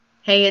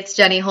Hey, it's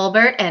Jenny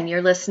Holbert, and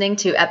you're listening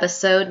to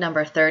episode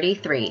number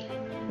 33.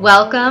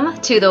 Welcome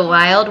to the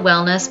Wild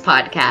Wellness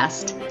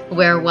Podcast,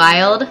 where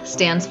WILD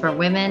stands for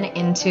Women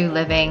into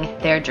Living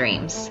Their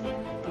Dreams.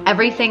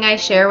 Everything I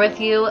share with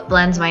you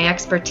blends my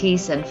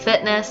expertise in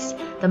fitness,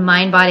 the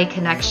mind-body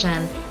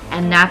connection,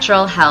 and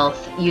natural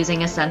health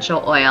using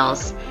essential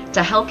oils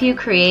to help you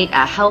create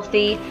a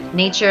healthy,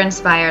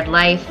 nature-inspired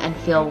life and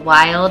feel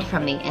wild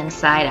from the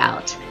inside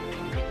out.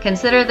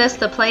 Consider this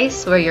the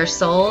place where your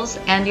souls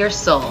and your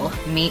soul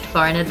meet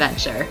for an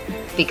adventure,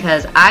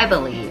 because I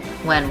believe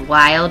when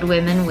wild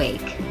women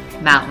wake,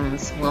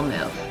 mountains will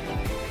move.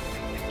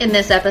 In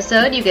this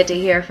episode, you get to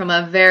hear from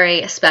a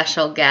very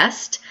special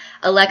guest.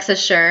 Alexa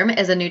Sherm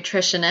is a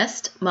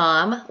nutritionist,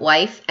 mom,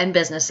 wife, and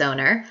business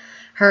owner.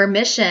 Her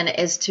mission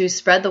is to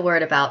spread the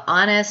word about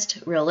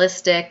honest,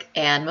 realistic,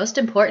 and most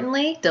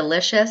importantly,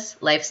 delicious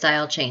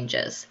lifestyle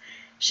changes.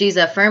 She's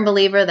a firm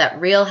believer that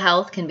real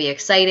health can be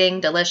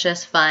exciting,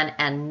 delicious, fun,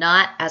 and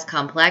not as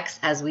complex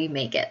as we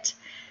make it.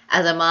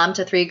 As a mom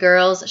to 3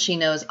 girls, she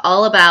knows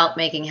all about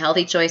making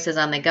healthy choices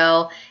on the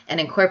go and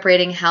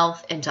incorporating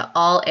health into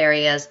all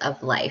areas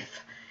of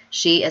life.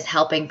 She is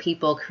helping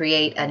people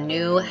create a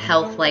new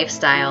health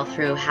lifestyle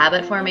through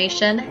habit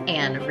formation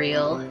and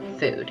real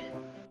food.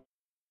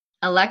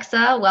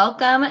 Alexa,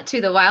 welcome to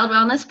the Wild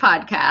Wellness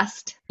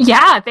Podcast.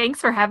 Yeah,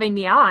 thanks for having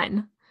me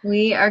on.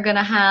 We are going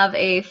to have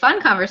a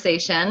fun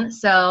conversation,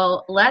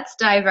 so let's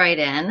dive right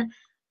in.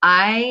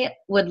 I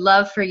would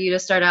love for you to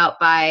start out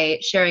by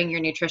sharing your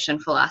nutrition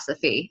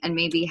philosophy and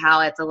maybe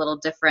how it's a little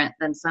different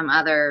than some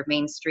other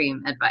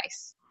mainstream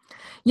advice.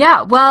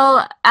 Yeah,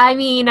 well, I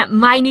mean,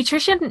 my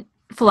nutrition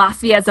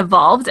philosophy has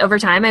evolved over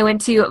time. I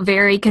went to a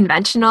very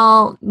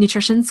conventional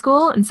nutrition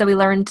school, and so we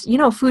learned,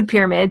 food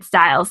pyramid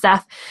style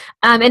stuff.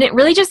 And it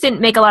really just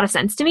didn't make a lot of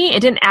sense to me.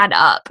 It didn't add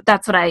up.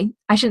 That's what I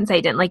shouldn't say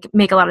it didn't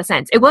make a lot of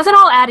sense. It wasn't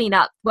all adding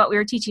up, what we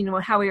were teaching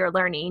and how we were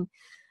learning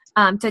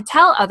to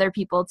tell other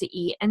people to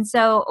eat. And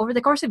so over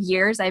the course of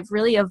years, I've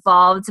really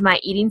evolved my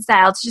eating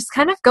style to just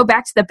kind of go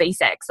back to the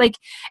basics, like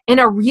in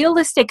a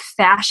realistic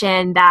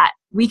fashion that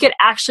we could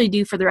actually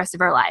do for the rest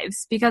of our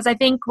lives. Because I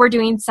think we're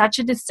doing such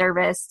a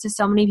disservice to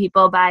so many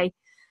people by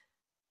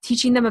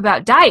teaching them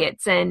about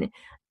diets. And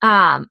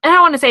I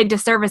don't want to say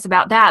disservice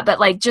about that, but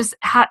like just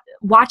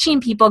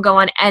watching people go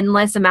on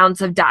endless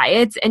amounts of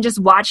diets and just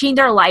watching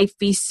their life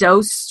be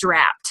so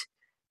strapped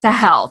to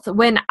health,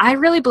 when I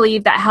really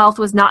believe that health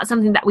was not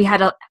something that we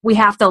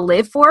have to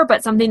live for,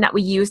 but something that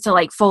we use to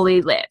like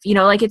fully live.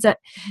 It's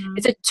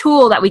a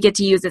tool that we get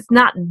to use. It's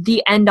not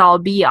the end all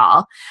be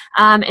all.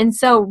 And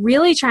so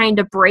really trying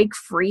to break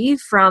free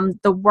from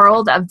the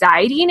world of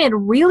dieting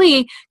and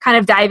really kind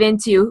of dive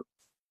into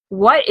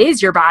what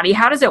is your body,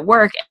 how does it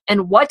work,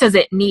 and what does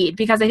it need?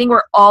 Because I think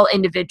we're all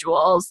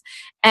individuals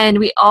and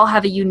we all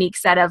have a unique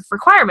set of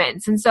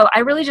requirements. And so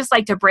I really just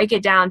like to break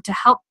it down to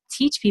help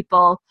teach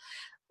people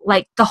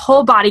like the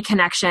whole body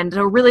connection,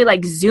 to really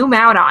like zoom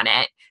out on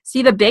it,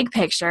 see the big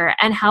picture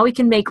and how we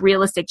can make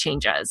realistic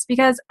changes.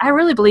 Because I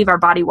really believe our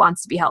body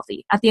wants to be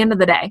healthy at the end of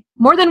the day,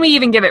 more than we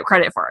even give it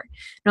credit for.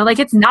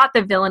 It's not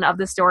the villain of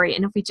the story.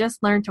 And if we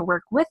just learn to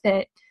work with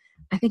it,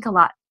 I think a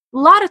lot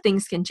of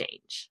things can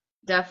change.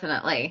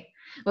 Definitely.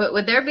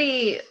 Would there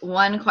be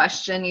one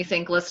question you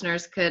think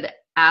listeners could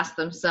ask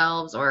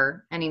themselves,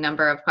 or any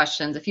number of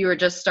questions, if you were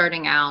just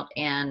starting out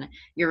and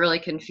you're really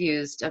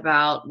confused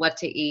about what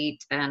to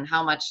eat and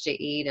how much to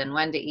eat and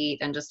when to eat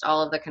and just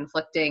all of the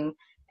conflicting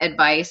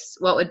advice?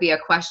 What would be a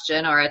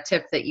question or a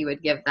tip that you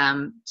would give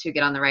them to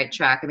get on the right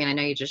track? I mean, I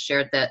know you just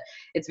shared that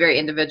it's very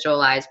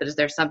individualized, but is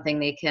there something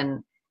they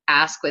can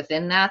ask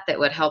within that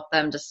would help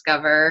them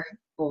discover,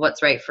 well,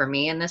 what's right for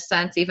me in this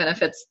sense, even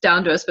if it's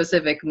down to a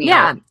specific meal?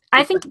 Yeah,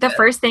 I think the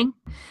first thing,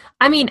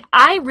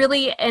 I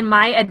really, in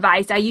my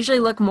advice, I usually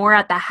look more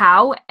at the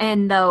how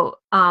and the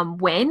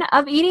when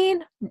of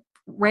eating.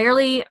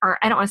 Rarely, or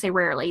I don't want to say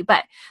rarely,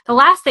 but the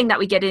last thing that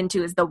we get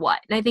into is the what.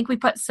 And I think we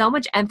put so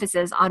much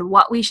emphasis on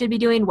what we should be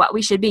doing, what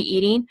we should be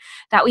eating,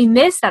 that we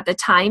miss that the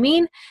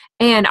timing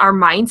and our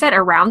mindset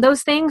around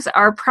those things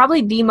are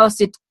probably the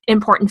most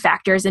important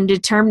factors in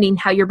determining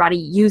how your body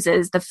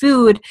uses the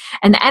food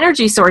and the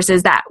energy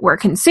sources that we're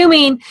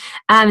consuming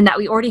and that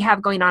we already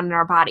have going on in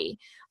our body.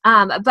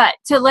 But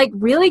to like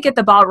really get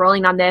the ball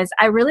rolling on this,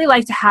 I really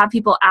like to have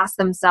people ask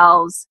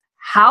themselves,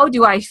 how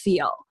do I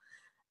feel?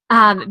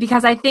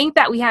 Because I think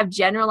that we have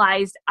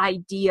generalized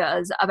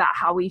ideas about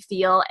how we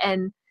feel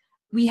and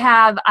we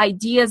have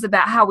ideas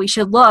about how we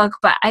should look,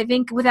 but I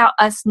think without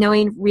us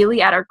knowing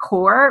really at our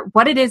core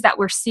what it is that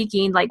we're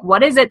seeking, like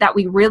what is it that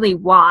we really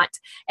want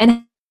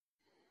and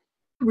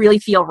really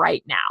feel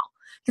right now.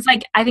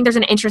 Because I think there's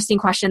an interesting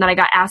question that I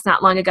got asked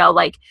not long ago,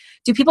 like,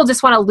 do people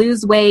just want to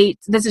lose weight?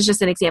 This is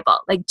just an example,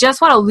 like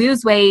just want to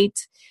lose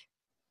weight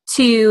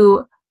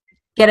to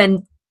get a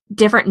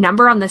different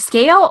number on the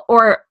scale,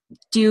 or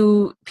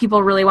do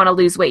people really want to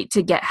lose weight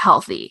to get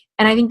healthy?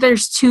 And I think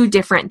there's two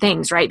different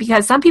things, right?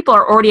 Because some people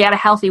are already at a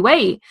healthy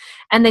weight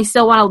and they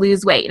still want to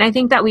lose weight. And I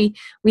think that we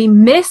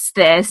miss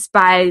this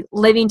by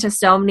living to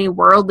so many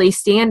worldly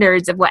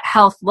standards of what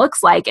health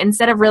looks like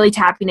instead of really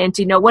tapping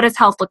into, what does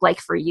health look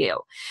like for you?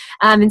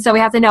 And so we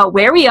have to know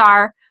where we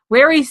are,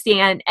 where we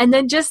stand, and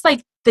then just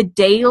like the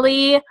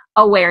daily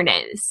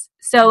awareness.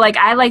 So like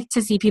I like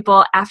to see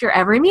people after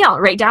every meal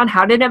write down,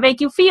 how did it make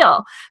you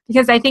feel?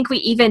 Because I think we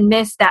even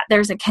miss that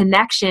there's a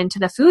connection to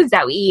the foods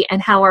that we eat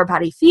and how our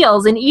body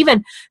feels. And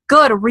even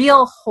good,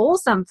 real,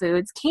 wholesome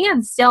foods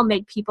can still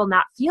make people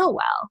not feel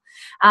well.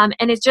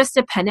 And it's just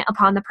dependent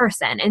upon the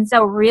person. And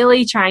so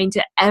really trying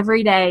to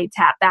every day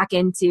tap back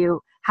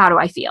into, how do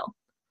I feel?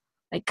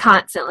 Like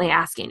constantly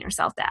asking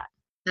yourself that.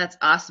 That's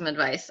awesome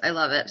advice. I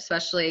love it,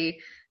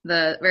 especially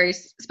the very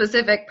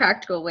specific,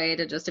 practical way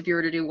to just, if you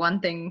were to do one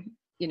thing,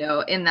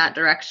 in that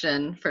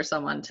direction, for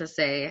someone to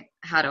say,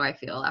 how do I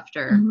feel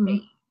after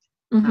eating?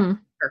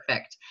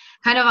 Perfect.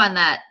 Kind of on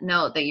that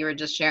note that you were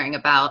just sharing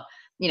about,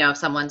 if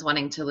someone's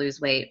wanting to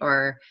lose weight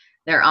or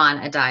they're on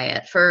a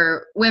diet,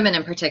 for women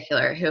in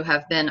particular who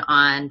have been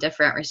on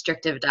different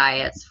restrictive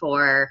diets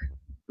for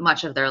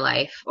much of their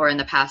life or in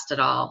the past at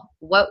all,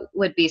 what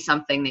would be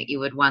something that you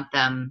would want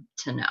them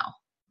to know?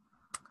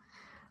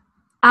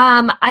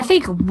 I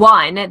think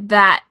one,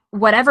 that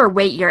whatever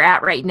weight you're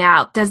at right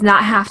now does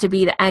not have to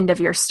be the end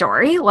of your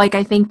story. Like,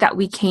 I think that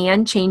we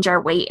can change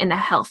our weight in a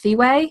healthy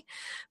way,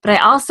 but I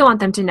also want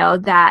them to know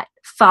that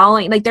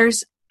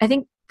I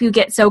think you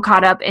get so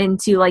caught up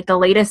into like the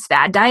latest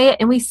fad diet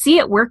and we see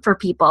it work for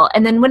people.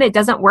 And then when it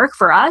doesn't work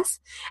for us,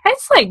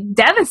 it's like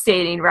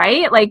devastating,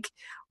 right? Like,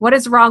 what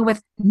is wrong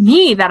with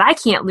me that I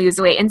can't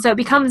lose weight? And so it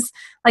becomes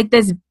like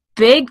this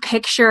big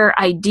picture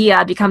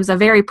idea becomes a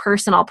very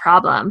personal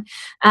problem.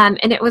 And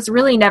it was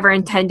really never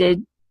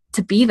intended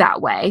to be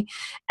that way.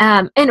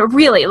 And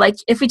really, like,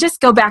 if we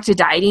just go back to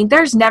dieting,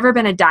 there's never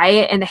been a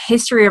diet in the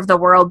history of the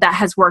world that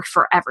has worked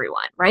for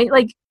everyone, right?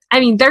 Like, I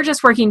mean, they're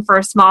just working for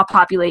a small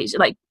population,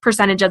 like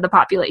percentage of the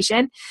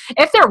population.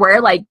 If there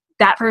were, like,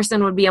 that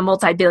person would be a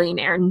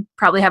multi-billionaire and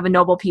probably have a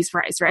Nobel Peace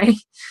Prize, right?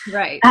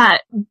 Right.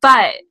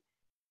 But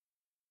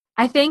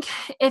I think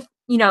if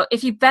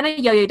you've been a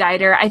yo-yo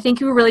dieter, I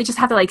think you really just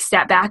have to like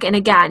step back and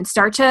again,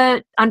 start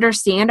to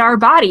understand our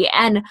body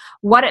and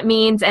what it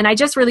means. And I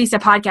just released a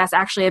podcast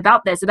actually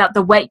about this, about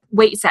the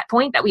weight set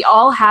point, that we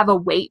all have a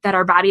weight that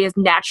our body is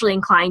naturally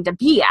inclined to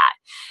be at.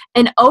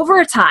 And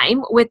over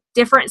time, with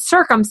different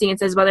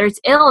circumstances, whether it's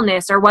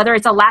illness or whether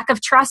it's a lack of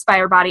trust by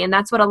our body, and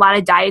that's what a lot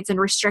of diets and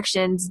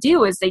restrictions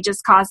do, is they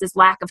just cause this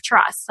lack of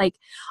trust. Like,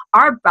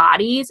 our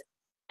bodies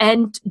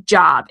end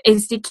job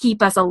is to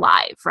keep us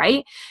alive,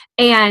 right?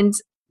 And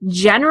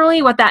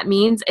generally what that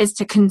means is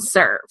to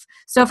conserve.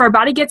 So if our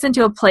body gets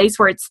into a place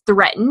where it's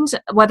threatened,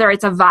 whether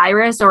it's a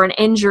virus or an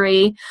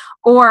injury,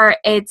 or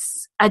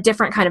it's a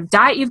different kind of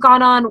diet you've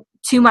gone on,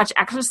 too much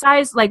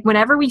exercise, like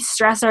whenever we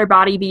stress our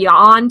body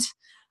beyond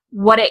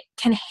what it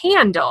can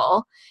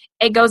handle,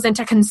 it goes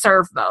into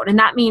conserve mode. And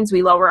that means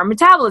we lower our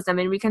metabolism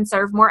and we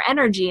conserve more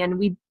energy, and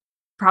we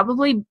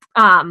probably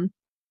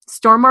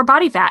store more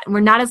body fat, and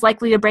we're not as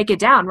likely to break it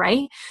down,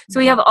 right? So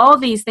we have all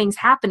these things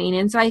happening.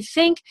 And so I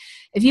think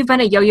if you've been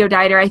a yo-yo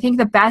dieter, I think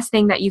the best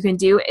thing that you can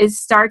do is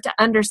start to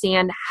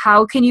understand,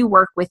 how can you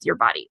work with your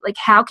body? Like,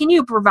 how can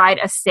you provide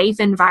a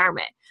safe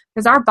environment?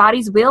 Because our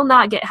bodies will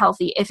not get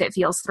healthy if it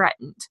feels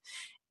threatened,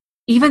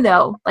 even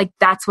though like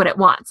that's what it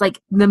wants. Like,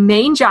 the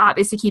main job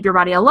is to keep your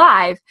body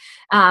alive,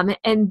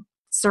 and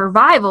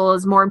survival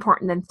is more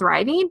important than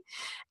thriving.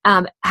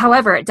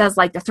 However, it does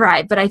like to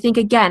thrive. But I think,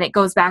 again, it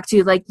goes back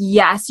to like,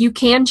 yes, you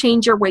can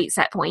change your weight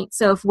set point.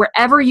 So if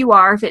wherever you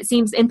are, if it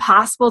seems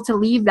impossible to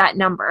leave that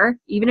number,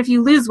 even if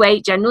you lose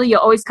weight, generally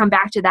you'll always come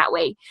back to that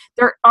weight.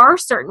 There are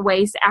certain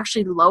ways to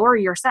actually lower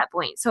your set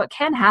point. So it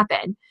can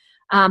happen,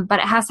 but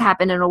it has to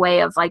happen in a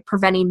way of like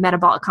preventing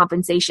metabolic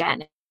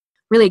compensation.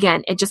 Really,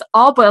 again, it just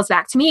all boils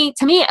back to me,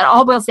 it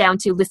all boils down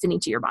to listening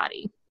to your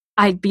body.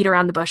 I beat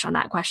around the bush on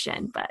that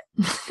question, but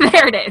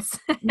there it is.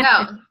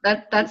 No,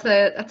 that's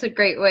a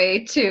great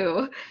way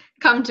to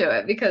come to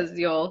it, because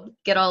you'll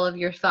get all of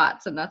your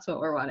thoughts, and that's what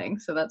we're wanting.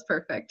 So that's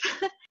perfect.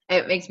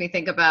 It makes me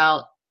think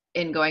about,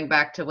 in going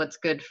back to what's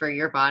good for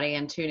your body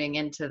and tuning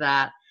into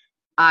that,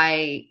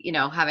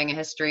 having a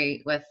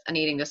history with an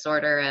eating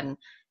disorder and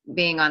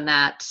being on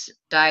that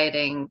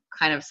dieting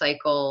kind of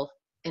cycle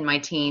in my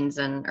teens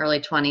and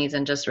early 20s,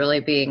 and just really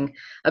being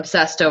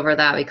obsessed over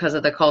that because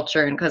of the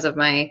culture and because of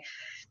my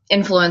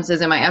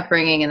influences in my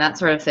upbringing and that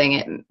sort of thing.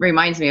 It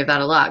reminds me of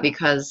that a lot,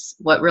 because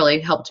what really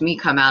helped me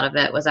come out of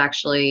it was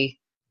actually,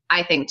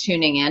 I think,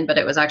 tuning in, but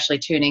it was actually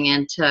tuning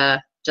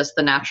into just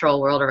the natural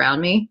world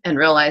around me and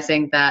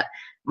realizing that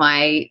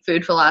my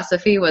food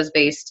philosophy was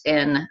based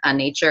in a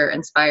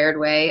nature-inspired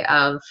way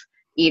of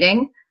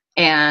eating,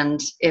 And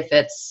if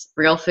it's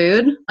real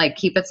food, like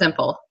keep it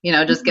simple,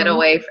 just get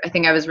away. I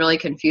think I was really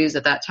confused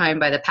at that time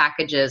by the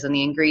packages and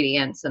the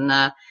ingredients and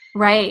the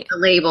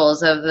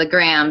labels of the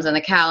grams and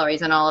the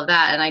calories and all of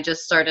that. And I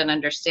just started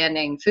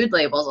understanding food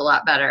labels a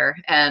lot better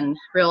and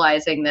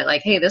realizing that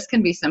like, hey, this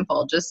can be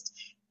simple. Just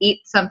eat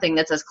something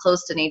that's as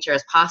close to nature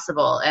as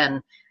possible.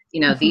 And,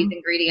 these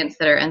ingredients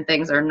that are in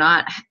things are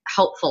not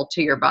helpful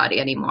to your body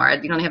anymore.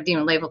 You don't have to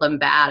even label them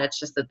bad. It's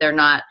just that they're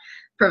not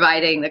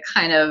providing the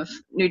kind of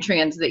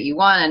nutrients that you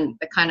want and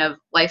the kind of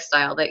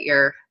lifestyle that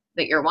you're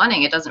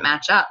wanting. It doesn't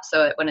match up.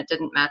 So when it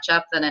didn't match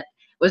up, then it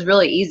was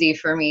really easy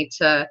for me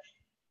to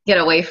get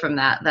away from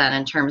that then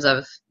in terms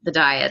of the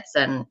diets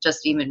and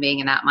just even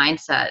being in that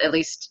mindset. At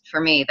least for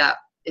me, that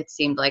it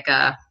seemed like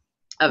a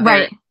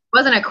very, it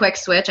wasn't a quick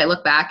switch. I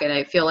look back and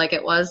I feel like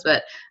it was,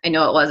 but I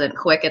know it wasn't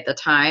quick at the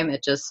time.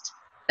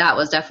 That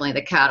was definitely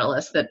the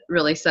catalyst that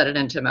really set it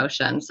into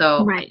motion.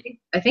 So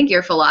I think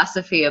your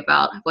philosophy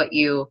about what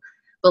you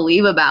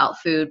believe about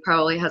food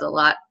probably has a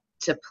lot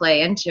to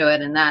play into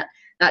it. And that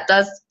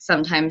does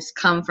sometimes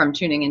come from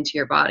tuning into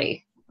your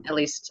body. At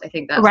least I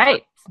think that's what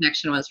the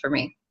connection was for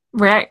me.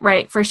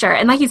 Right, for sure.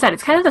 And like you said,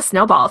 it's kind of the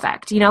snowball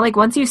effect, like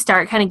once you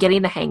start kind of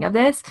getting the hang of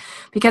this,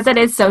 because it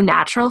is so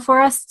natural for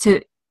us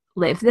to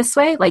live this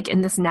way, like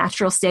in this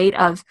natural state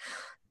of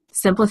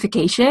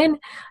simplification,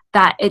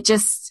 that it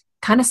just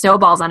kind of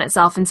snowballs on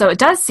itself. And so it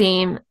does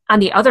seem on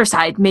the other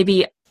side,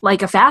 maybe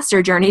like a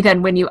faster journey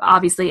than when you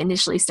obviously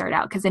initially start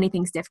out, because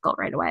anything's difficult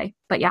right away.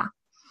 But yeah.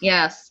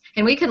 Yes.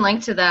 And we can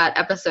link to that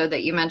episode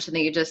that you mentioned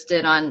that you just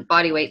did on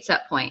body weight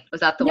set point.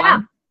 Was that the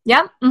one?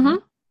 Yeah. Mm-hmm.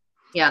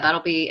 Yeah,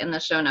 that'll be in the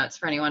show notes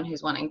for anyone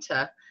who's wanting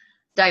to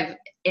dive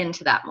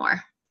into that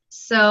more.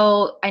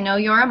 So I know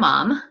you're a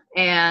mom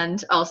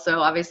and also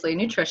obviously a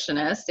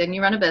nutritionist, and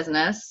you run a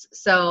business.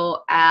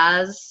 So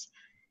as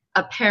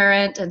a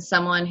parent and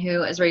someone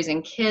who is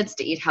raising kids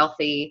to eat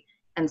healthy,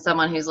 and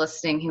someone who's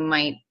listening who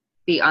might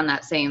be on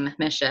that same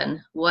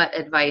mission, what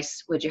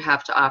advice would you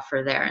have to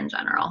offer there in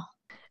general?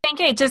 I think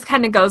it just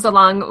kind of goes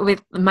along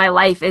with my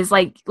life is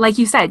like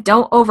you said,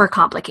 don't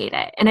overcomplicate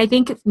it. And I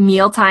think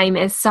mealtime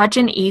is such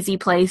an easy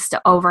place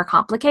to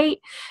overcomplicate,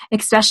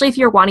 especially if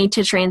you're wanting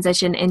to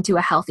transition into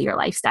a healthier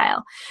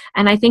lifestyle.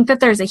 And I think that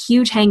there's a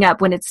huge hang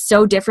up when it's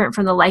so different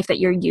from the life that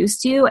you're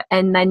used to,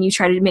 and then you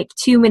try to make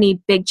too many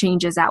big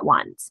changes at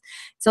once.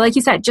 So like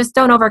you said, just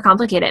don't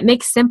overcomplicate it.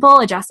 Make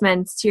simple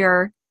adjustments to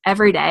your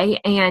every day.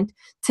 And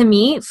to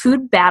me,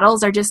 food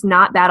battles are just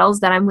not battles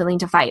that I'm willing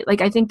to fight.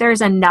 Like I think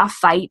there's enough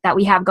fight that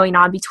we have going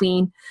on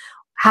between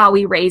how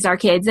we raise our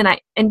kids,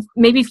 and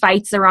maybe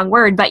fight's the wrong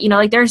word, but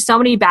like there's so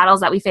many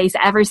battles that we face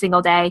every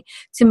single day.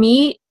 To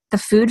me, the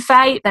food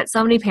fight that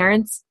so many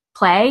parents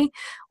play,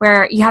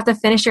 where you have to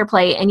finish your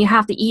plate and you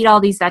have to eat all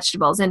these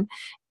vegetables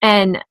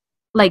and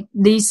like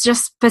these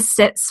just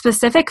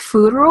specific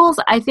food rules,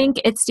 I think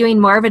it's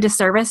doing more of a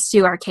disservice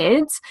to our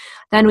kids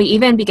than we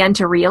even begin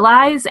to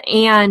realize.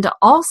 And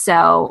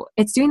also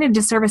it's doing a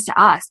disservice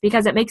to us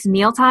because it makes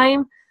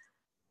mealtime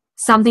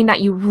something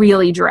that you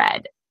really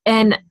dread.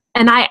 And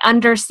I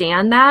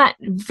understand that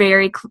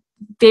very,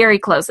 very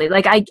closely.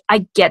 Like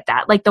I get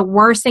that. Like the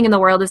worst thing in the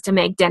world is to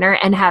make dinner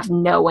and have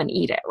no one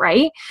eat it,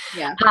 right?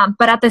 Yeah.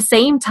 But at the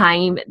same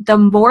time, the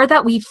more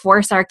that we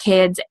force our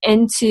kids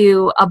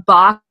into a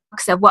box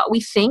of what we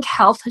think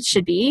health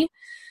should be,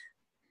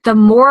 the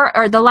more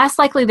or the less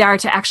likely they are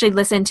to actually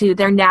listen to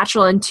their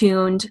natural and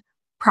tuned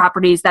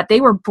properties that they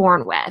were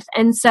born with.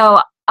 And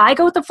so I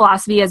go with the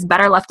philosophy as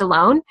better left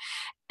alone.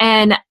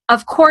 And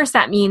of course,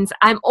 that means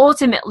I'm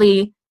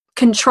ultimately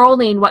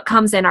controlling what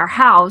comes in our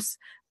house.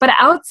 But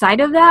outside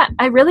of that,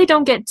 I really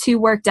don't get too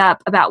worked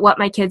up about what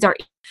my kids are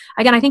eating.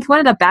 Again, I think one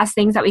of the best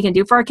things that we can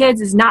do for our kids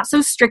is not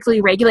so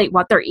strictly regulate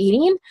what they're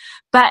eating,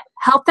 but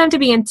help them to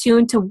be in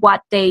tune to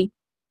what they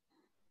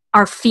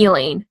are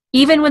feeling,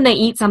 even when they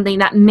eat something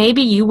that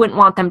maybe you wouldn't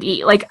want them to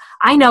eat. Like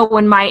I know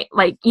when my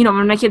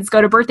kids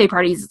go to birthday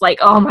parties, like,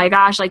 oh my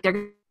gosh, like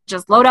they're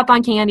just load up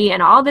on candy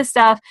and all this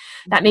stuff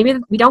that maybe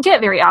we don't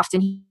get very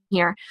often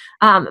here.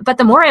 But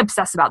the more I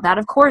obsess about that,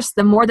 of course,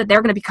 the more that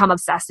they're going to become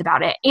obsessed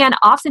about it. And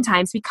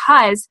oftentimes,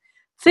 because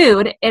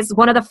food is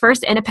one of the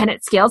first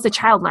independent skills a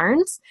child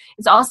learns,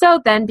 it also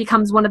then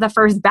becomes one of the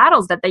first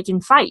battles that they can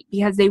fight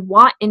because they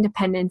want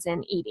independence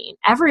in eating.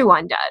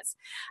 Everyone does.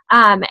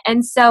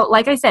 And so,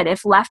 like I said,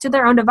 if left to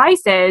their own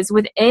devices,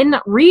 within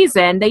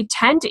reason, they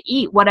tend to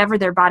eat whatever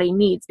their body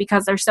needs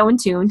because they're so in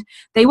tune.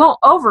 They won't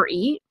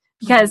overeat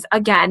because,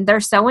 again, they're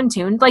so in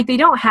tune. Like they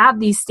don't have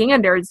these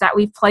standards that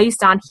we've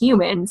placed on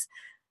humans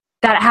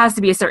that it has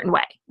to be a certain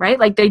way, right?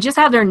 Like they just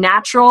have their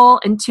natural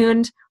and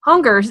tuned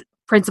hunger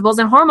principles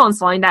and hormones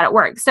flowing that it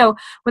works. So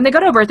when they go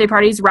to birthday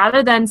parties,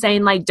 rather than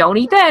saying like, don't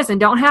eat this and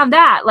don't have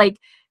that, like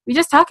we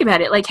just talk about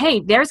it like,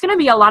 hey, there's going to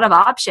be a lot of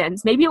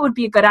options. Maybe it would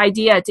be a good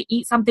idea to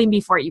eat something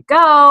before you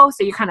go,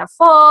 so you're kind of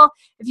full.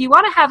 If you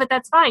want to have it,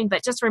 that's fine.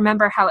 But just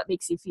remember how it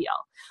makes you feel.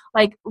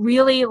 Like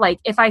really, like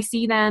if I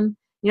see them,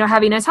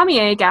 having a tummy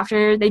ache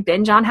after they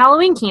binge on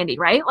Halloween candy,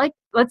 right? Like,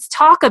 let's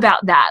talk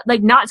about that.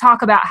 Like not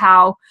talk about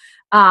how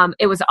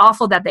it was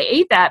awful that they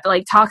ate that, but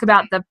like talk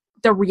about the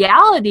the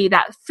reality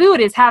that food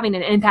is having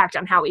an impact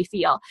on how we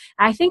feel.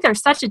 And I think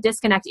there's such a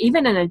disconnect,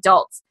 even in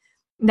adults,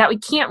 that we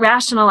can't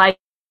rationalize.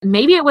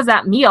 Maybe it was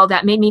that meal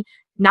that made me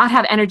not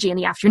have energy in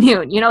the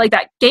afternoon, like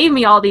that gave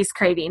me all these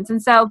cravings.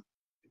 And so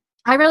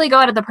I really go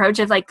at the approach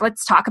of like,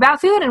 let's talk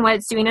about food and what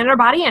it's doing in our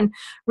body and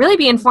really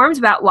be informed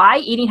about why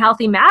eating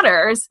healthy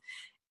matters.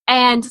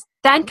 And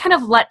then kind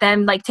of let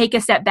them like take a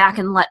step back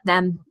and let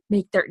them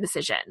make their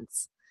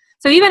decisions.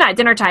 So even at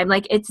dinner time,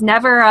 like it's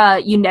never,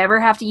 you never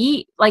have to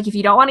eat. Like if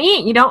you don't want to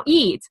eat, you don't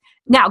eat.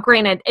 Now,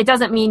 granted, it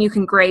doesn't mean you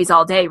can graze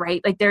all day,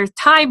 right? Like there's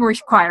time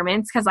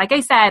requirements because like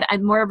I said,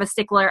 I'm more of a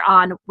stickler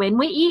on when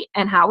we eat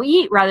and how we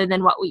eat rather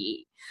than what we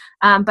eat.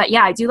 But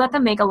yeah, I do let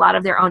them make a lot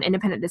of their own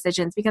independent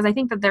decisions because I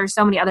think that there's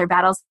so many other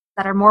battles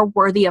that are more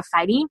worthy of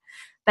fighting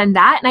than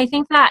that. And I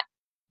think that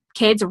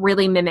kids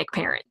really mimic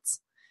parents.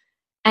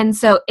 And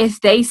so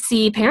if they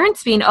see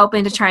parents being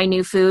open to trying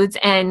new foods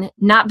and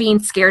not being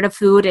scared of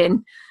food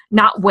and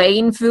not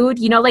weighing food,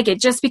 like it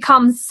just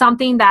becomes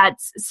something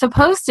that's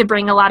supposed to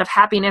bring a lot of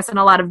happiness and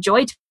a lot of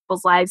joy to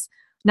people's lives,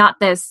 not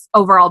this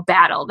overall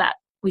battle that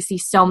we see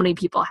so many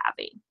people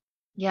having.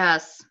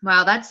 Yes.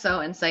 Wow. That's so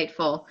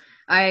insightful.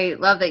 I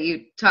love that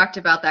you talked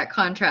about that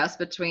contrast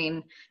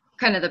between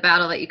kind of the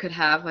battle that you could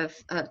have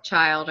with a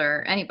child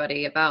or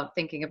anybody about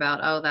thinking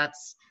about, oh,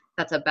 that's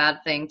a bad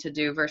thing to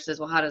do versus,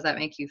 well, how does that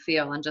make you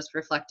feel? And just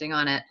reflecting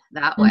on it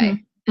that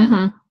way.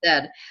 And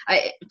instead,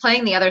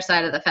 playing the other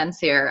side of the fence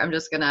here, I'm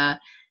just going to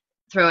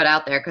throw it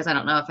out there because I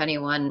don't know if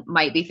anyone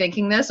might be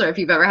thinking this or if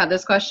you've ever had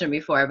this question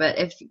before,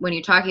 but when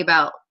you're talking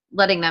about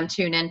letting them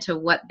tune into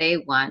what they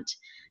want,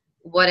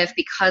 what if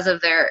because of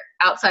their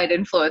outside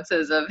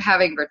influences of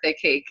having birthday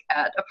cake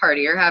at a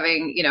party or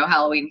having,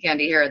 Halloween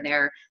candy here and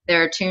there,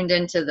 they're tuned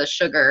into the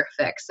sugar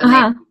fix and they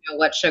know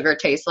what sugar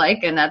tastes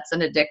like. And that's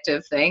an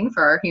addictive thing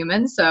for our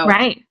humans. So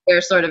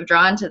they're sort of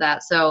drawn to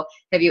that. So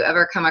have you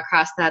ever come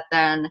across that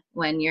then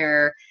when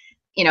you're,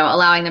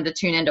 allowing them to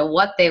tune into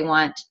what they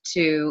want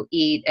to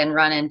eat and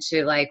run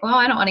into like, well,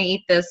 I don't want to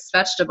eat this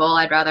vegetable.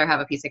 I'd rather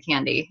have a piece of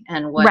candy.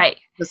 And what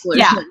the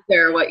solution is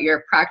there, what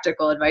your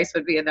practical advice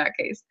would be in that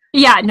case?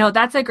 Yeah, no,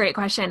 that's a great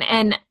question.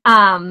 And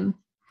I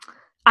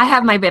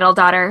have my middle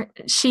daughter.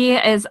 She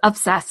is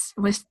obsessed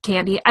with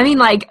candy. I mean,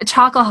 like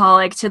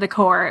chocoholic to the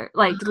core,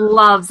 like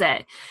loves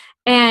it.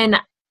 And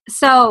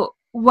so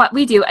what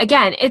we do,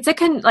 again, it's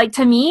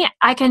to me,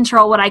 I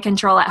control what I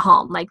control at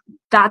home. Like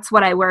that's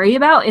what I worry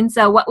about. And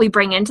so what we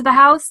bring into the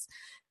house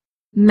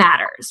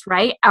matters,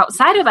 right?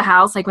 Outside of the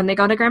house, like when they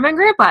go to grandma and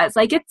grandpa's,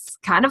 like it's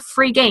kind of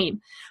free game.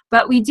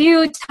 But we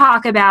do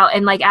talk about,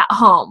 and like at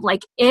home,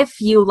 like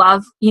if you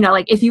love,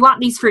 like if you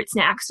want these fruit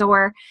snacks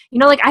or,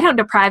 like I don't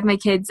deprive my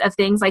kids of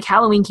things like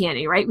Halloween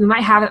candy, right? We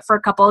might have it for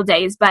a couple of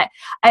days, but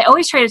I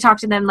always try to talk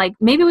to them like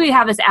maybe we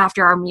have this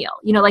after our meal,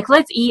 like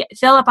let's eat,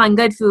 fill up on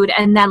good food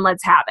and then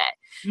let's have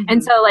it. Mm-hmm.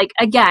 And so like,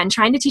 again,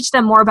 trying to teach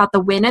them more about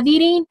the win of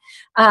eating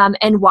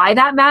and why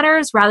that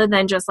matters rather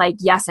than just like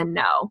yes and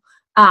no.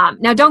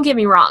 Now, don't get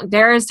me wrong.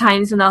 There's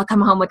times when they'll come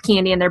home with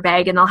candy in their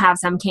bag and they'll have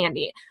some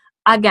candy.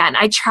 Again,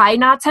 I try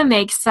not to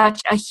make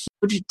such a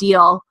huge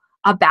deal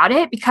about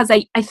it because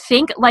I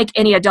think like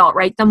any adult,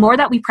 right? The more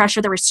that we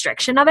pressure the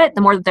restriction of it,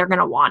 the more that they're going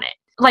to want it.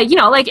 Like,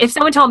 like if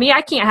someone told me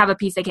I can't have a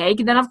piece of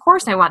cake, then of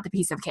course I want the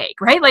piece of cake,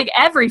 right? Like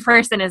every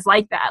person is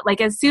like that. Like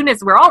as soon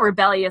as we're all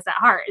rebellious at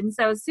heart. And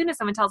so as soon as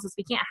someone tells us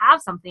we can't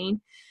have something,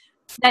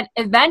 then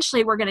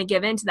eventually we're going to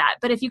give into that.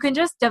 But if you can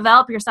just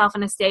develop yourself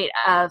in a state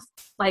of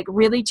like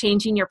really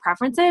changing your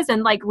preferences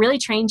and like really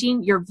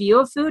changing your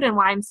view of food and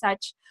why I'm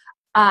such,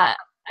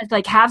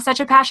 like have such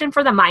a passion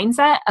for the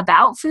mindset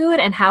about food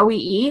and how we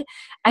eat,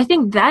 I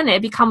think then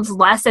it becomes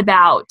less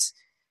about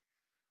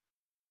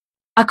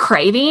a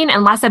craving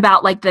and less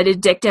about like the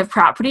addictive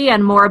property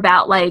and more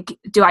about like,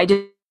 do I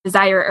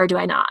desire or do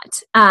I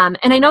not? And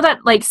I know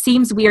that like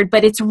seems weird,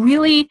 but it's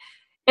really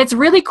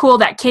cool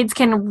that kids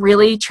can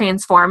really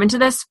transform into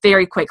this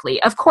very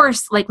quickly. Of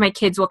course, like my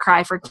kids will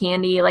cry for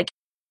candy like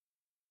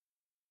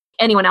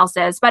anyone else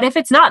is, but if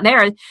it's not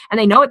there and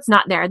they know it's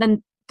not there,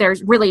 then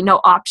there's really no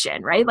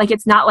option, right? Like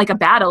it's not like a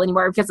battle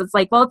anymore because it's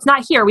like, well, it's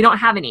not here. We don't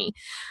have any.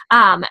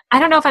 I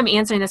don't know if I'm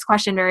answering this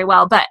question very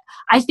well, but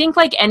I think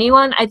like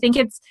anyone, I think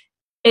it's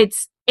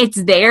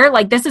there.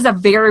 Like this is a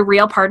very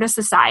real part of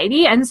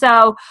society. And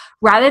so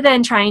rather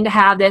than trying to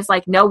have this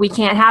like, no, we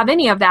can't have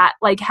any of that.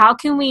 Like how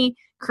can we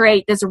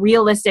create this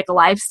realistic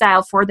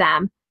lifestyle for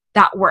them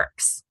that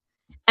works?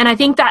 And I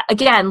think that,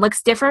 again,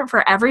 looks different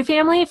for every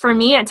family. For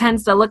me, it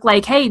tends to look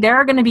like, hey, there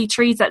are going to be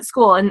treats at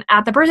school and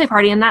at the birthday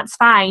party, and that's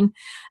fine.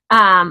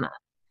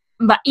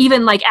 But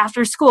even like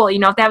after school,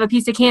 if they have a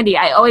piece of candy,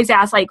 I always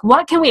ask, like,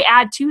 what can we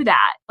add to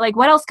that? Like,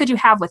 what else could you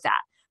have with that?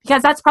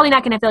 Because that's probably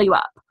not going to fill you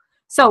up.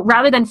 So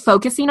rather than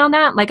focusing on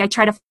that, like I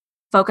try to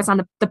focus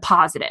on the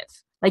positive,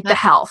 like the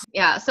health.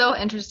 Yeah. So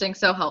interesting.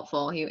 So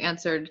helpful. You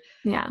answered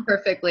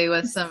perfectly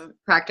with some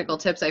practical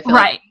tips. I feel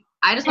right. Like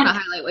I just want to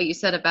highlight what you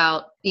said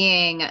about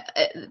being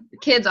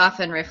kids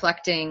often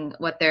reflecting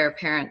what their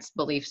parents'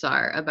 beliefs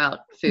are about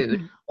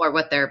food or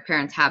what their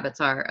parents' habits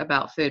are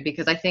about food,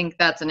 because I think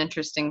that's an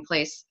interesting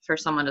place for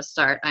someone to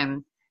start.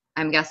 I'm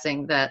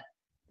guessing that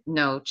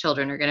no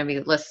children are going to be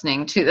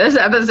listening to this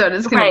episode.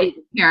 It's going to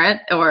be a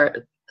parent or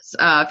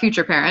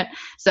future parent.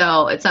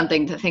 So it's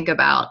something to think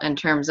about in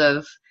terms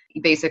of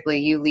basically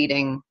you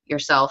leading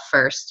yourself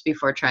first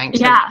before trying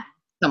to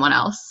someone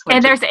else.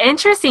 And there's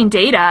interesting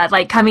data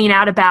like coming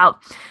out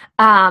about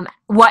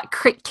what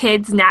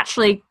kids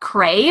naturally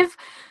crave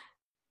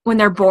when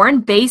they're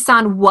born based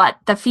on what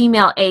the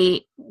female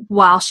ate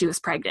while she was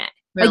pregnant.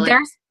 Really? Like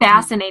there's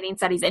fascinating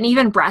studies, and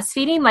even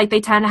breastfeeding, like they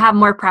tend to have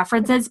more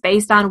preferences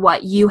based on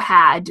what you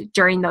had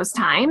during those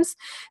times.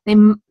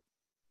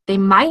 They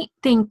might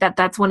think that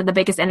that's one of the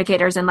biggest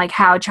indicators in like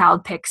how a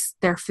child picks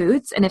their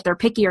foods and if they're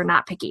picky or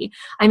not picky.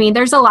 I mean,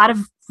 there's a lot of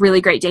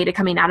really great data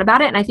coming out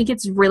about it. And I think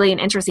it's really an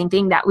interesting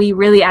thing that we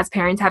really as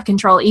parents have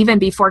control even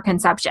before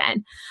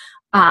conception,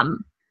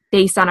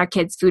 based on our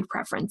kids' food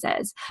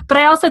preferences. But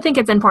I also think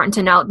it's important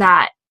to note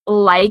that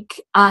like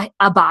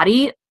a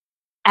body,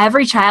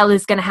 every child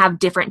is going to have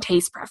different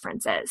taste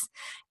preferences.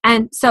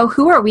 And so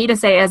who are we to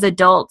say as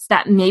adults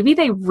that maybe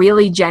they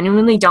really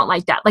genuinely don't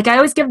like that? Like I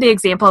always give the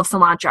example of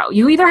cilantro.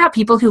 You either have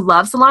people who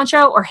love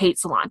cilantro or hate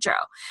cilantro.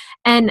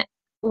 And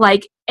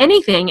like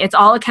anything, it's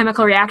all a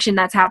chemical reaction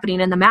that's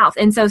happening in the mouth.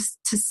 And so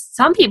to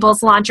some people,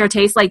 cilantro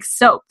tastes like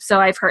soap. So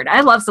I've heard.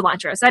 I love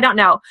cilantro, so I don't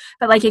know.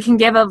 But like it can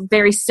give a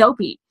very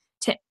soapy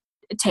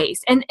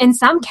taste. And in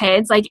some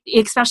kids, like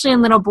especially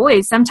in little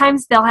boys,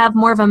 sometimes they'll have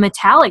more of a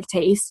metallic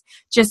taste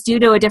just due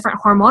to a different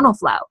hormonal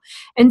flow.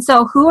 And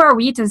so who are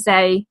we to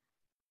say,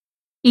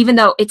 even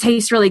though it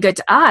tastes really good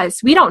to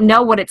us, we don't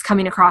know what it's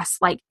coming across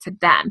like to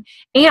them.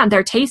 And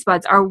their taste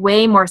buds are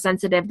way more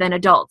sensitive than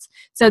adults.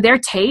 So their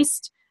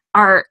taste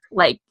are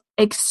like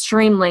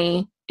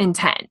extremely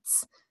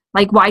intense.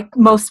 Like why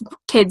most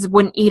kids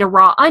wouldn't eat a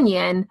raw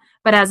onion,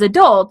 but as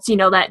adults, you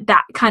know,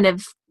 that kind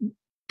of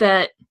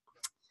the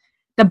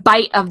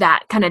bite of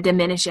that kind of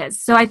diminishes.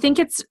 So I think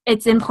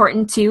it's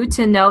important too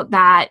to note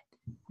that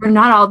we're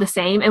not all the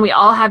same and we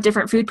all have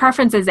different food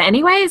preferences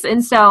anyways.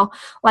 And so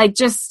like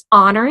just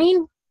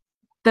honoring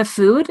the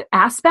food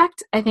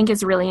aspect, I think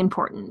is really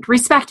important.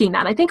 Respecting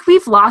that. I think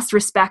we've lost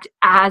respect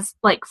as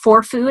like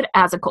for food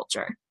as a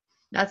culture.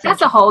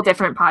 That's a whole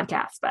different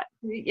podcast, but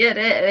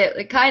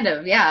it kind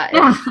of,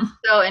 It's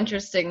so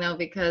interesting though,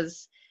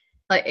 because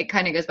like it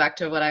kind of goes back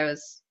to what I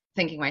was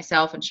thinking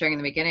myself and sharing in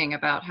the beginning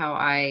about how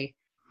I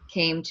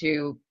came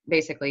to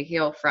basically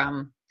heal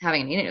from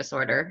having an eating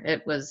disorder.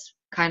 It was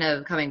kind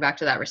of coming back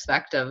to that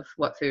respect of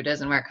what food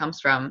is and where it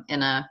comes from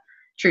in a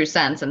true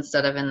sense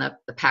instead of in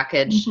the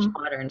packaged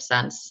modern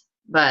sense.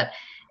 But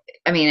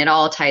I mean, it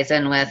all ties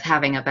in with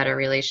having a better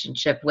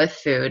relationship with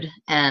food.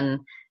 And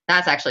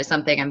that's actually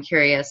something I'm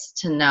curious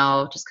to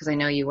know, just because I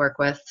know you work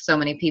with so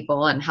many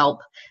people and help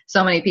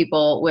so many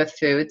people with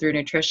food through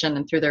nutrition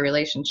and through their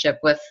relationship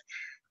with,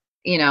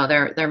 you know,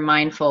 their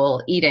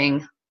mindful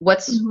eating.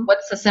 What's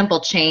a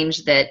simple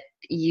change that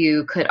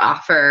you could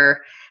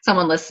offer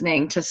someone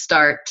listening to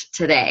start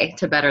today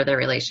to better their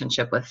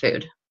relationship with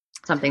food?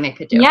 Something they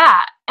could do.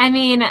 Yeah. I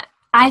mean,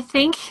 I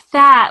think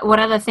that one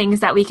of the things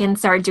that we can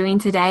start doing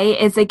today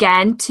is,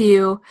 again,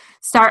 to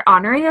start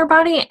honoring our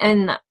body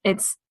and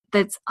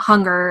that's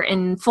hunger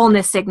and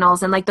fullness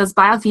signals and like those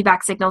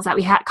biofeedback signals that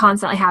we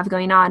constantly have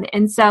going on.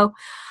 And so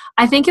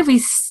I think if we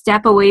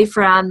step away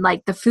from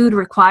like the food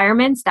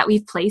requirements that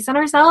we've placed on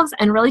ourselves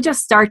and really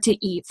just start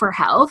to eat for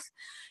health,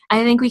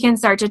 I think we can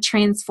start to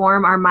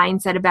transform our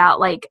mindset about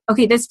like,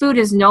 okay, this food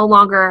is no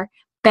longer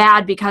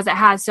bad because it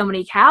has so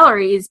many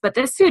calories, but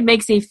this food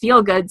makes me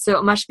feel good, so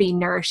it must be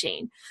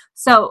nourishing.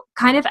 So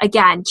kind of,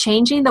 again,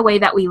 changing the way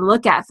that we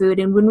look at food.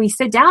 And when we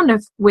sit down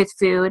with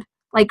food,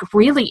 like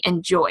really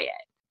enjoy it,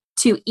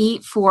 to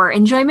eat for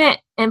enjoyment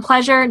and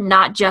pleasure,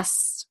 not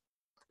just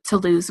to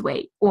lose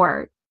weight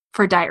or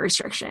for diet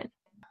restriction.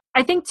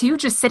 I think too,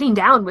 just sitting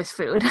down with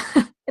food,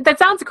 that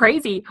sounds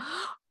crazy,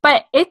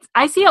 but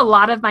I see a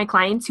lot of my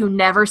clients who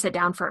never sit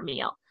down for a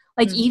meal.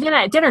 Like even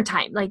at dinner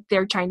time, like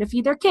they're trying to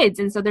feed their kids.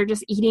 And so they're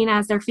just eating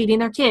as they're feeding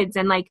their kids.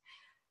 And like,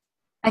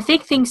 I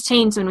think things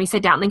change when we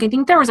sit down. Like I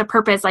think there was a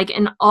purpose like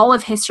in all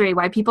of history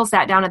why people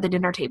sat down at the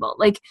dinner table.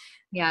 Like,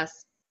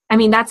 yes. I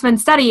mean, that's been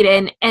studied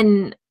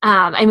and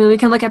I mean, we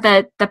can look at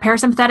the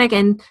parasympathetic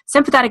and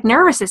sympathetic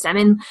nervous system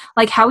and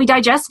like how we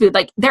digest food.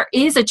 Like there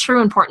is a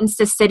true importance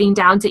to sitting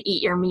down to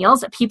eat your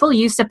meals. People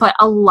used to put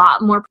a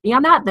lot more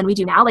on that than we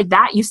do now. Like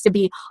that used to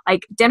be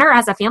like dinner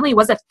as a family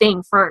was a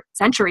thing for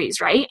centuries,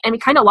 right? And we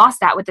kind of lost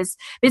that with this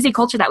busy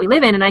culture that we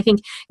live in. And I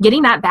think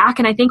getting that back,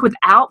 and I think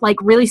without like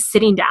really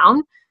sitting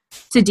down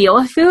to deal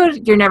with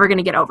food, you're never going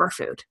to get over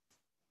food.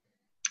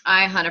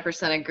 I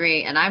 100%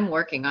 agree. And I'm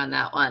working on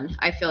that one.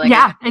 I feel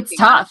like it's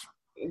tough.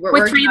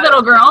 With 3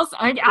 little girls,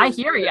 I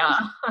hear ya.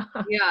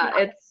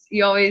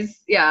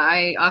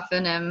 I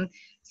often am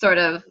sort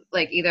of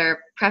like either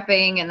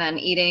prepping and then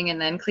eating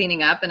and then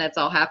cleaning up, and it's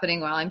all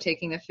happening while I'm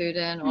taking the food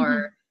in,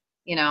 or,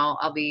 you know,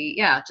 I'll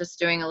be, just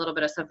doing a little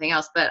bit of something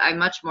else, but I'm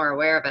much more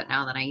aware of it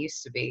now than I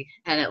used to be.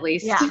 And at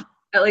least the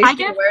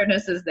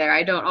awareness is there.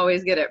 I don't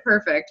always get it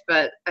perfect,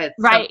 but it's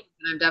something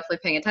that I'm definitely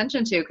paying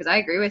attention to, because I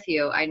agree with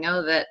you. I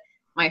know that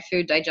my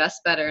food digests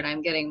better and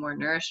I'm getting more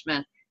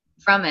nourishment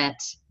from it.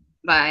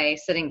 by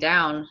sitting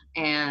down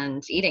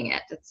and eating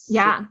it.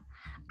 Yeah.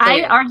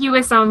 I argue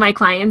with some of my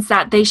clients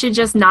that they should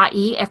just not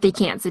eat if they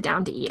can't sit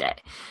down to eat it.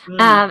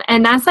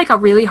 And that's like a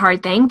really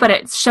hard thing, but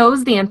it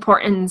shows the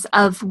importance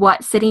of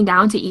what sitting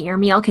down to eat your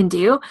meal can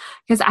do.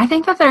 Because I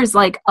think that there's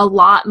like a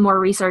lot more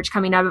research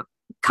coming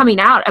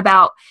out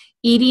about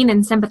eating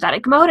in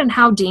sympathetic mode and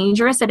how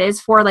dangerous it is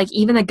for like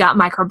even the gut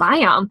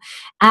microbiome.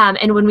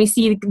 And when we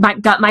see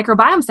gut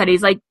microbiome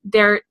studies, like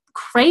they're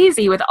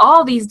crazy with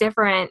all these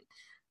different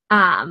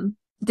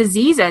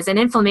diseases and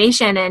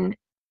inflammation and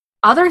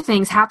other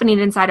things happening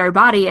inside our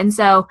body. And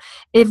so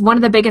if one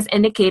of the biggest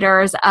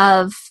indicators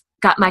of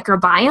gut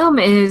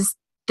microbiome is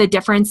the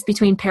difference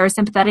between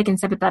parasympathetic and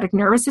sympathetic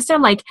nervous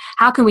system, like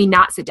how can we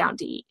not sit down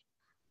to eat?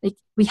 Like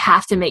we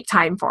have to make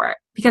time for it,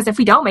 because if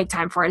we don't make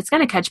time for it, it's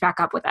going to catch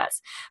back up with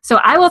us. So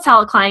I will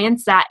tell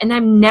clients that, and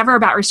I'm never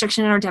about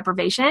restriction or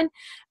deprivation,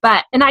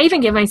 and I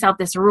even give myself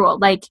this rule,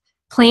 like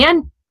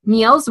plan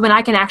meals when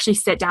I can actually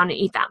sit down and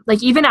eat them.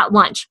 Like even at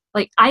lunch,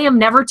 like I am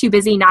never too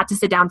busy not to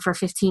sit down for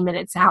 15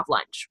 minutes to have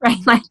lunch,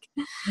 right? Like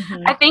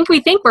I think we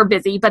think we're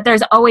busy, but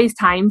there's always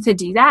time to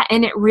do that.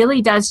 And it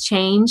really does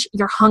change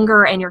your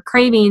hunger and your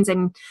cravings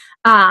and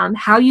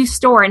how you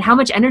store and how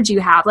much energy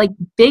you have. Like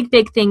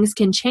big things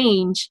can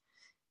change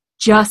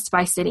just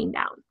by sitting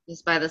down.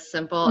 Just by the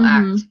simple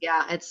act.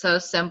 Yeah, it's so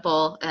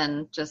simple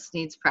and just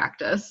needs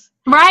practice.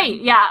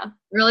 Right, yeah.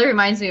 Really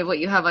reminds me of what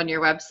you have on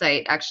your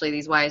website, actually,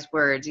 these wise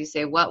words. You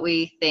say what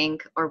we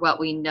think or what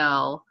we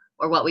know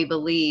or what we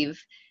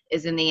believe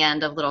is in the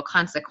end of little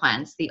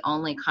consequence. The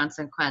only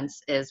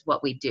consequence is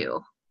what we do.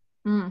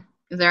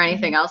 Is there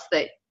anything else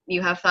that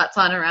you have thoughts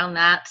on around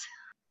that?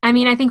 I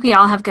mean, I think we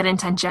all have good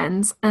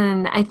intentions,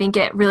 and I think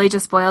it really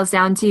just boils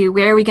down to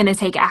where are we going to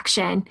take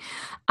action?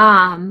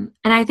 And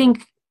I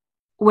think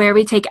where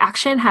we take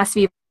action has to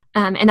be,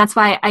 and that's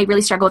why I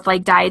really struggle with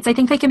like diets. I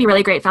think they can be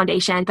really great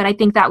foundation, but I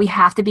think that we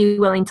have to be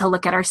willing to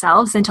look at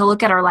ourselves and to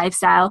look at our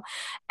lifestyle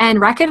and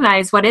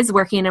recognize what is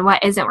working and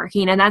what isn't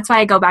working. And that's why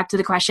I go back to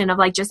the question of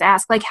like, just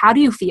ask, like, how do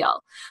you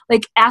feel?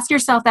 Like ask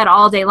yourself that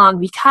all day long,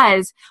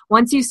 because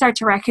once you start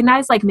to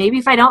recognize, like maybe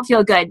if I don't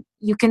feel good,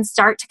 you can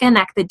start to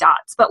connect the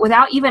dots. But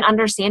without even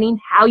understanding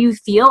how you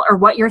feel or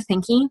what you're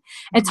thinking,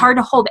 it's hard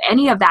to hold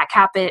any of that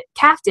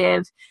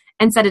captive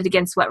and set it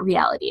against what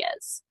reality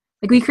is.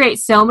 Like we create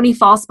so many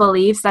false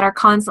beliefs that are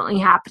constantly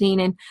happening.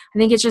 And I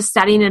think it's just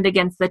setting it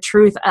against the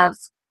truth of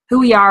who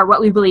we are, what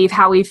we believe,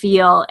 how we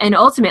feel. And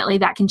ultimately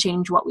that can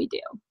change what we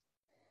do.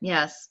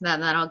 Yes.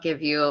 That'll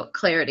give you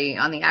clarity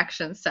on the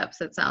action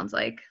steps, it sounds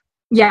like.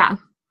 Yeah.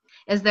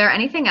 Is there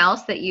anything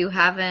else that you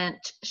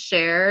haven't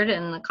shared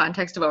in the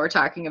context of what we're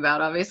talking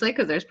about, obviously,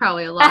 because there's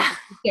probably a lot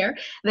to share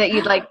that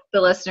you'd like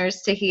the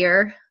listeners to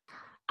hear?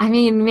 I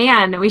mean,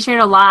 man, we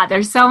shared a lot.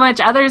 There's so much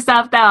other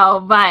stuff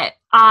though. But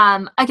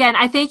again,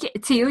 I think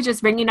too,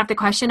 just bringing up the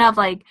question of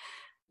like,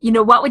 you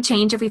know, what would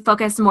change if we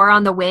focus more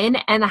on the when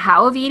and the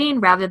how of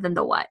eating rather than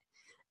the what?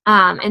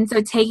 And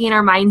so taking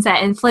our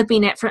mindset and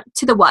flipping it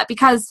to the what,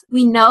 because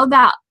we know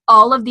that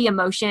all of the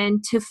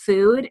emotion to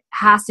food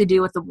has to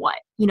do with the what.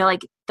 You know,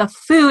 like the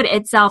food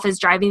itself is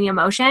driving the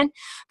emotion.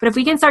 But if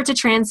we can start to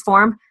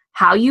transform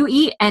how you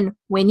eat and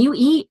when you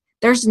eat,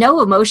 there's no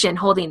emotion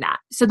holding that.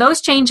 So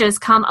those changes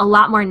come a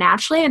lot more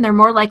naturally and they're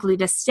more likely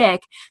to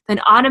stick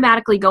than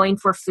automatically going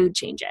for food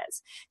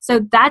changes. So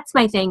that's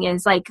my thing,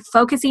 is like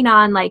focusing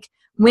on like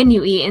when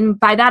you eat. And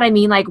by that, I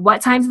mean like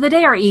what times of the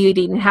day are you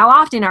eating and how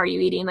often are you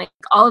eating? Like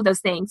all of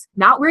those things.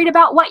 Not worried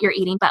about what you're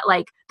eating, but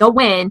like the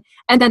when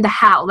and then the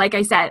how. Like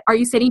I said, are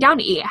you sitting down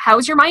to eat? How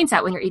is your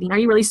mindset when you're eating? Are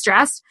you really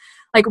stressed?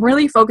 Like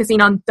really focusing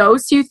on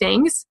those two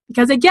things,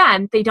 because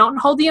again, they don't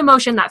hold the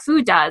emotion that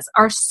food does,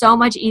 are so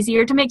much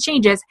easier to make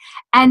changes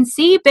and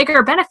see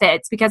bigger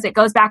benefits, because it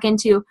goes back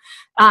into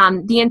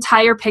the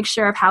entire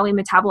picture of how we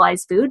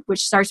metabolize food,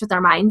 which starts with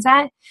our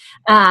mindset,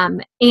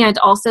 and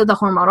also the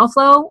hormonal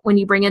flow when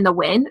you bring in the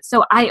when.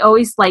 So I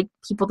always like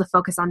people to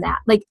focus on that.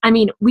 Like, I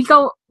mean, we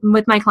go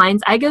with my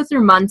clients, I go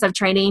through months of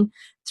training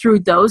through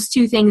those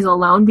two things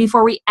alone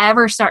before we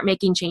ever start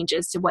making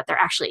changes to what they're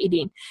actually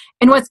eating.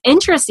 And what's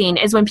interesting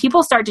is when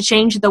people start to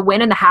change the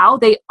when and the how,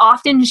 they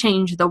often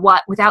change the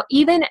what without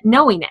even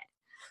knowing it.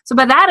 So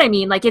by that, I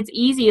mean, like it's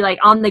easy, like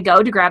on the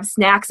go to grab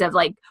snacks of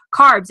like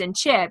carbs and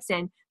chips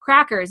and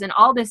crackers and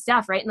all this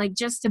stuff, right? And like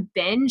just to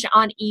binge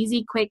on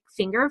easy, quick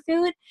finger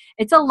food,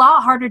 it's a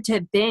lot harder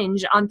to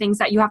binge on things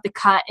that you have to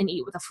cut and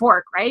eat with a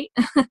fork, right?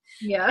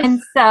 Yes. And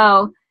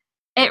so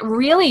it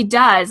really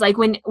does. Like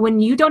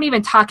when you don't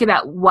even talk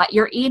about what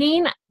you're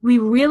eating, we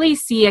really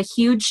see a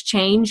huge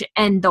change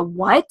in the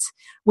what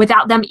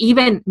without them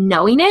even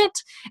knowing it,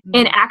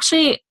 and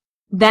actually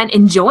then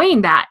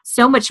enjoying that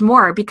so much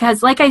more.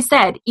 Because like I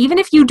said, even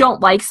if you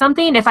don't like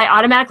something, if I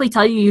automatically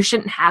tell you you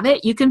shouldn't have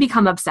it, you can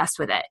become obsessed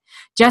with it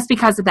just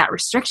because of that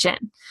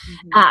restriction.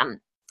 And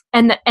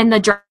the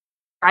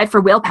drive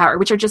for willpower,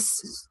 which are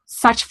just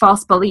such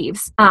false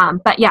beliefs.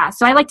 But yeah,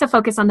 so I like to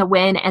focus on the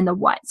when and the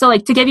what. So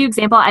like to give you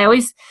example, I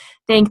always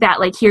think that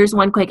like, here's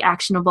one quick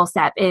actionable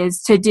step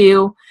is to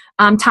do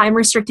time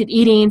restricted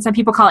eating. Some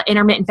people call it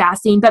intermittent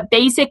fasting, but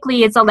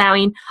basically it's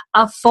allowing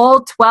a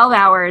full 12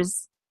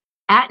 hours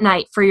at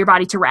night for your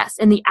body to rest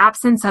in the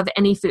absence of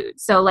any food.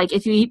 So like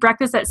if you eat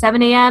breakfast at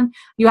 7 a.m.,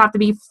 you have to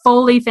be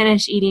fully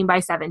finished eating by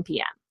 7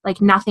 p.m.,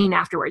 like nothing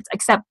afterwards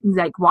except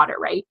like water,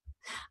 right?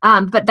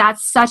 But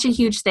that's such a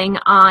huge thing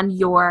on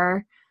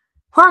your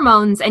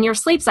hormones and your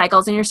sleep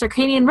cycles and your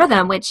circadian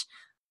rhythm, which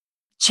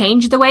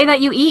change the way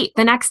that you eat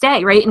the next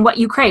day, right? And what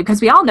you crave.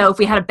 Because we all know if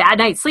we had a bad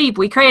night's sleep,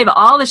 we crave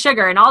all the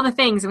sugar and all the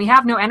things and we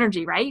have no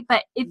energy, right?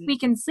 But if we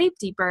can sleep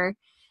deeper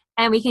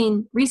and we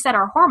can reset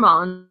our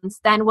hormones,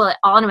 then will it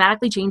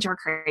automatically change our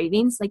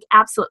cravings? Like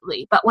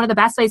absolutely. But one of the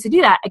best ways to do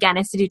that, again,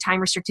 is to do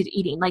time restricted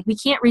eating. Like we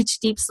can't reach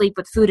deep sleep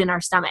with food in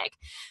our stomach.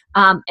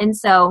 And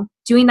so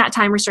doing that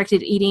time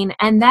restricted eating,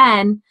 and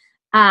then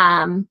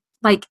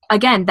like,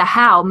 again, the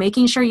how,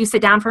 making sure you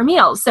sit down for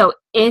meals. So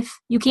if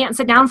you can't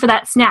sit down for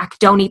that snack,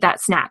 don't eat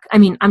that snack. I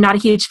mean, I'm not a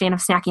huge fan of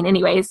snacking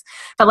anyways,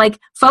 but like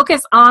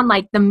focus on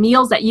like the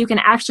meals that you can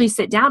actually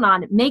sit down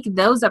on, make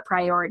those a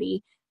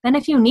priority. Then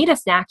if you need a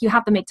snack, you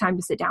have to make time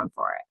to sit down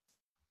for it.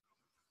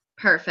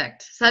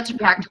 Perfect. Such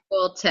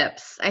practical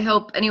tips. I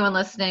hope anyone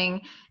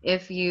listening,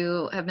 if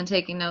you have been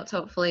taking notes,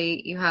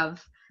 hopefully you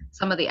have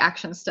some of the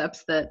action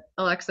steps that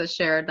Alexa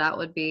shared. That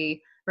would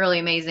be really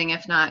amazing.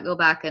 If not, go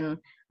back and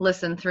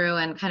listen through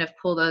and kind of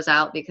pull those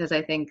out, because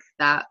I think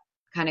that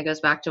kind of goes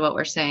back to what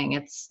we're saying.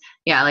 It's,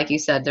 yeah, like you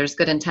said, there's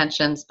good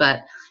intentions, but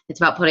it's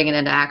about putting it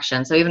into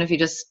action. So even if you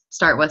just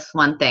start with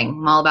one thing,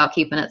 I'm all about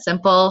keeping it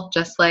simple,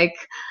 just like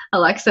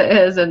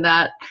Alexa is, and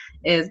that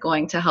is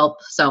going to help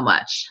so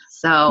much.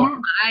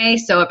 So I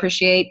so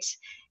appreciate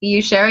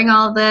you sharing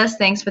all of this.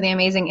 Thanks for the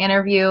amazing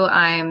interview.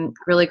 I'm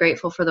really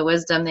grateful for the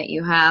wisdom that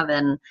you have,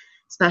 and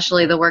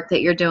especially the work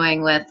that you're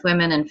doing with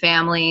women and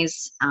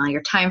families,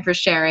 your time for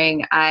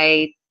sharing.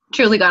 I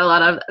truly got a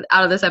lot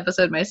out of this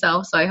episode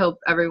myself, so I hope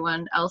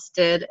everyone else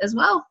did as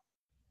well.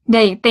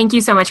 Hey, thank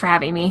you so much for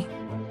having me.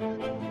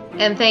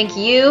 And thank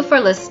you for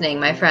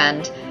listening, my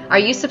friend. Are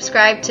you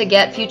subscribed to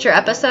get future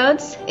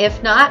episodes?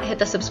 If not, hit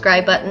the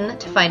subscribe button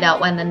to find out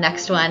when the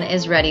next one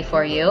is ready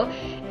for you.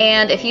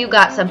 And if you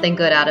got something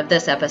good out of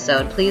this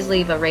episode, please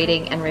leave a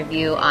rating and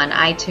review on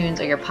iTunes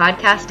or your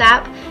podcast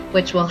app,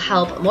 which will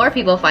help more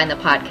people find the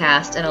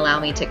podcast and allow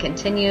me to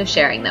continue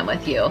sharing them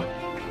with you.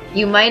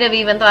 You might have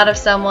even thought of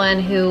someone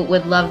who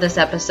would love this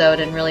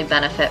episode and really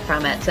benefit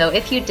from it. So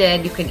if you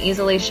did, you can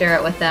easily share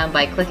it with them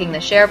by clicking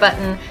the share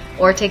button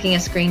or taking a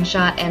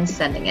screenshot and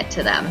sending it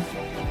to them.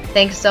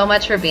 Thanks so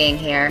much for being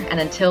here. And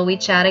until we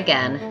chat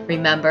again,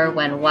 remember,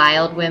 when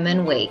wild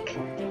women wake,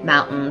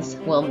 mountains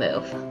will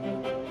move.